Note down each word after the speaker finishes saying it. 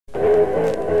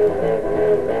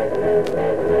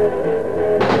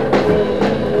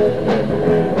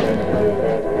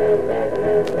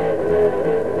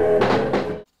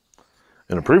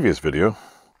previous video,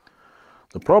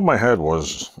 the problem I had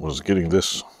was getting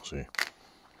this, see,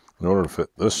 in order to fit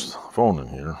this phone in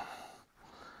here,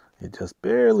 it just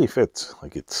barely fits.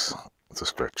 Like it's a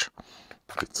stretch.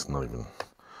 It's not even.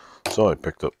 So I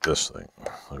picked up this thing.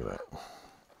 Look at that.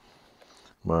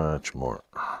 Much more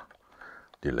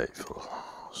delightful.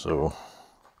 So,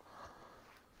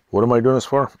 what am I doing this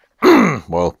for?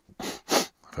 Well,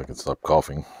 if I can stop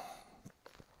coughing,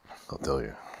 I'll tell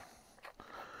you.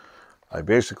 I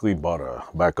basically bought a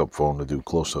backup phone to do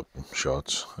close-up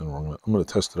shots, and I'm gonna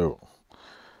test it out.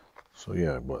 So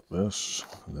yeah, I bought this,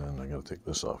 and then I gotta take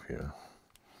this off here.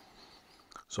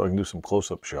 So I can do some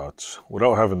close-up shots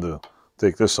without having to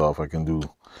take this off. I can do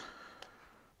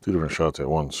 2 different shots at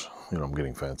once. You know, I'm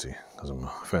getting fancy because I'm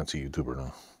a fancy YouTuber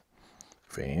now.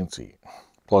 Fancy.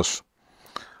 Plus,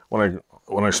 when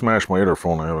I smash my other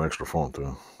phone, I have an extra phone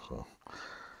too. So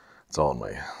it's all in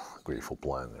my grateful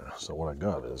plan there. So what I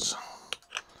got is a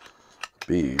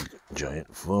big,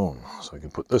 giant phone. So I can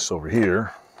put this over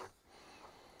here.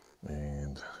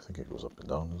 And I think it goes up and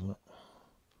down, doesn't it?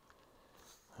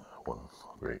 One,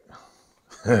 great.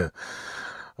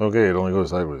 Okay, it only goes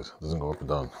sideways. It doesn't go up and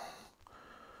down.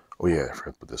 Oh yeah, I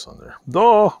forgot to put this on there.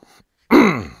 Duh!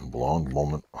 Blonde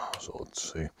moment. So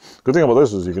let's see. Good thing about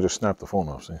this is you can just snap the phone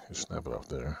off. See, you snap it off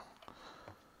there.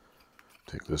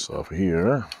 Take this off of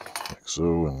here, like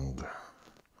so, and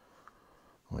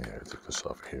oh yeah, I took this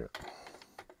off of here.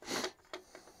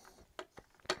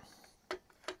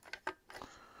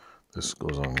 This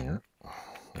goes on here,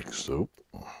 like so.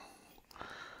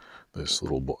 This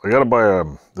little ball. I gotta buy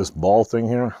this ball thing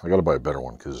here. I gotta buy a better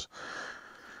one because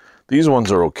these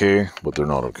ones are okay, but they're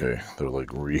not okay. They're like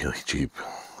really cheap.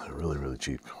 They're really, really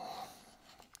cheap.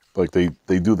 Like they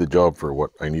do the job for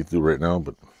what I need to do right now,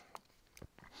 but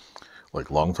like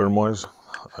long-term wise,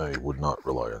 I would not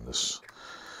rely on this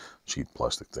cheap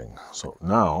plastic thing. So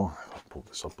now, I'll pull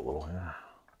this up a little here.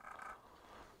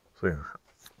 See,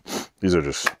 these are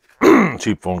just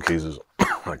cheap phone cases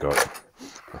I got.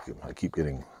 I keep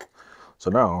getting. So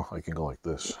now I can go like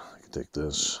this. I can take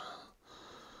this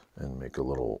and make a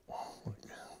little.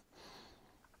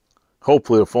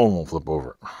 Hopefully the phone won't flip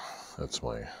over. That's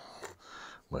my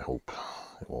hope.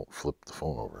 It won't flip the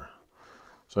phone over.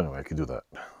 So anyway, I can do that.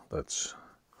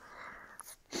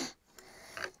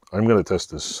 I'm gonna test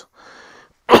this.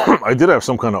 I did have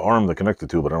some kind of arm to connect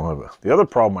it to, but I don't have it. The other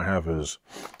problem I have is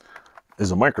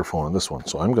a microphone in this one.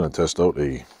 So I'm gonna test out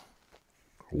a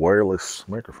wireless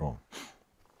microphone.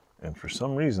 And for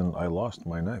some reason, I lost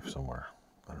my knife somewhere.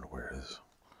 I don't know where it is.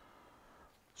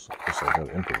 So I guess I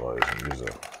gotta improvise and use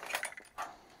a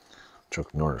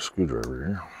Chuck Norris screwdriver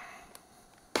here.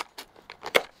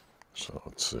 So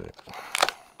let's see.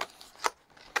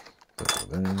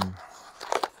 There.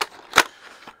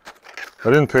 I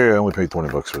didn't pay, I only paid 20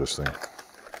 bucks for this thing.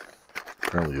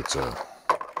 Apparently it's a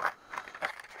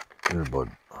earbud.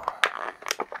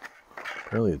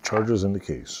 Apparently it charges in the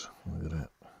case. Look at that.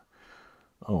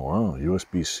 Oh wow,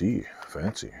 USB-C,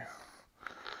 fancy.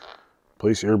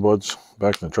 Place earbuds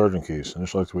back in the charging case.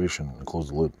 Initial activation and close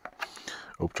the lid.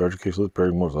 Open charging case lid,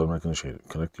 pairing mode is automatically initiated.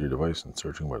 Connect to your device and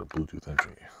searching by the Bluetooth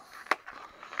entry.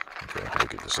 Okay, how do I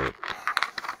get this out?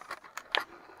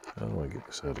 How do I get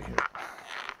this out of here?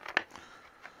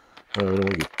 How do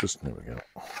I get this? There we go.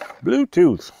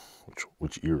 Bluetooth.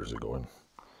 Which ear is it going?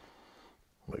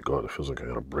 Oh my God, it feels like I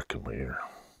got a brick in my ear.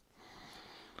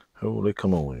 Holy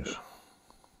camoles.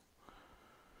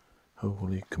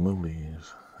 Holy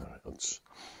camoles. Alright, let's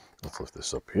lift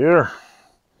this up here.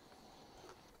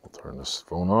 We'll turn this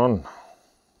phone on.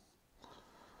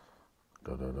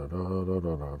 Da da da da da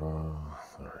da da da.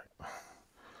 Alright.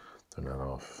 Turn that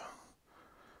off.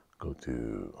 Go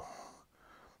to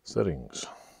settings.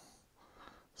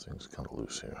 This thing's kind of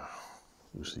loose here.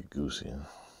 Loosey goosey.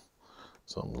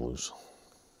 Something loose.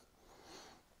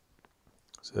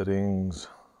 Settings.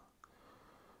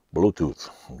 Bluetooth.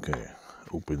 Okay.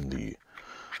 Open the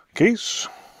case.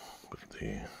 Put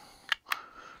the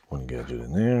one gadget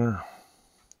in there.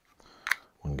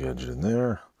 One gadget in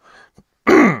there.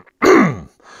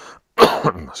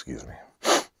 Excuse me.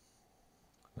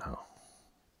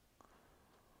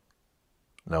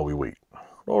 Now we wait.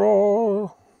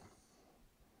 Well,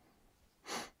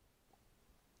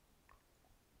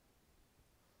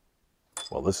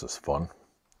 this is fun.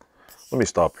 Let me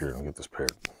stop here and get this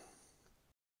paired.